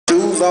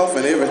shoes off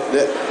and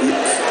everything.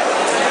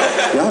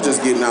 Y'all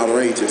just getting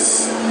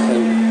outrageous.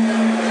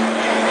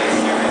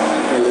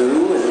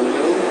 Hello,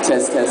 hello.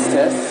 Test, test,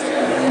 test.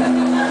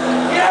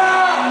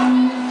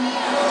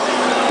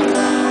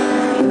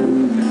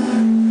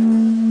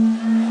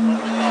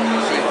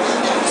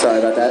 Sorry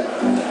about that.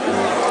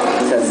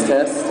 Test,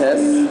 test,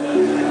 test.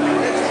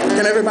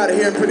 Can everybody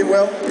hear him pretty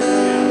well?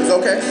 It's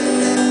okay?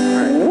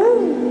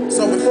 All right.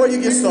 So before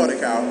you get started,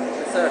 Kyle.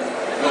 Yes,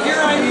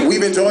 sir.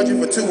 We've enjoyed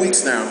you for 2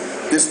 weeks now.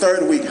 This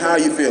third week, how are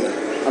you feeling?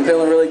 I'm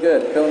feeling really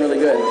good. Feeling really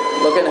good.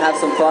 Looking to have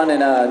some fun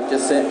and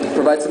just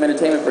provide some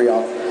entertainment for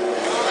y'all.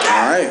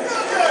 All right.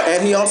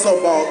 And he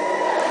also bought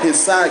his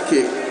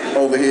sidekick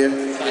over here.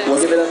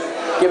 We'll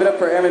give it up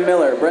for Airman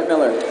Miller, Brent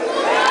Miller.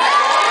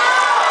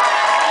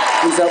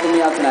 He's helping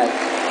me out tonight.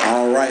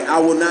 All right. I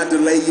will not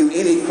delay you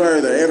any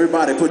further.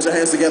 Everybody put your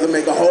hands together,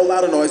 make a whole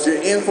lot of noise.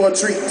 You're in for a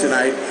treat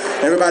tonight.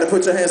 Everybody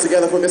put your hands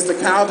together for Mr.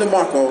 Kyle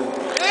DeMarco.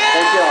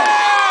 Thank y'all.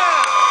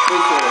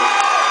 Appreciate it.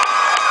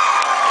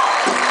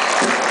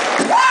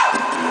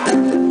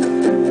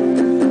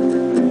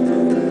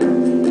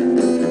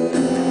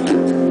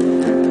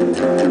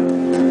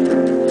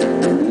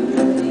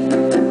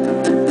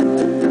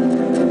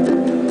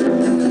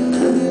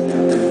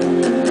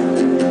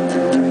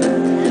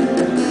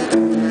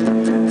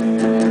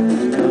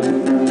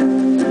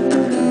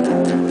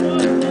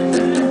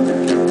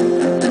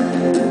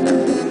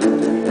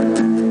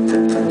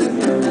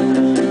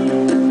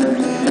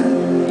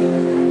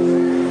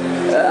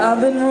 I've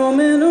been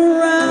roaming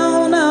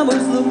around, I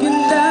was looking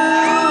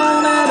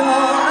down at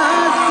all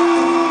I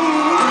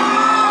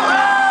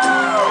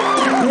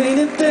see.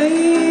 Painted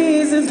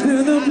faces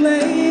to the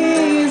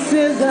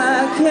places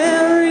I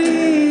can't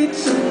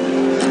reach.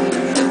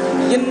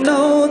 You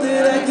know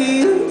that I could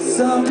use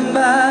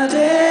somebody.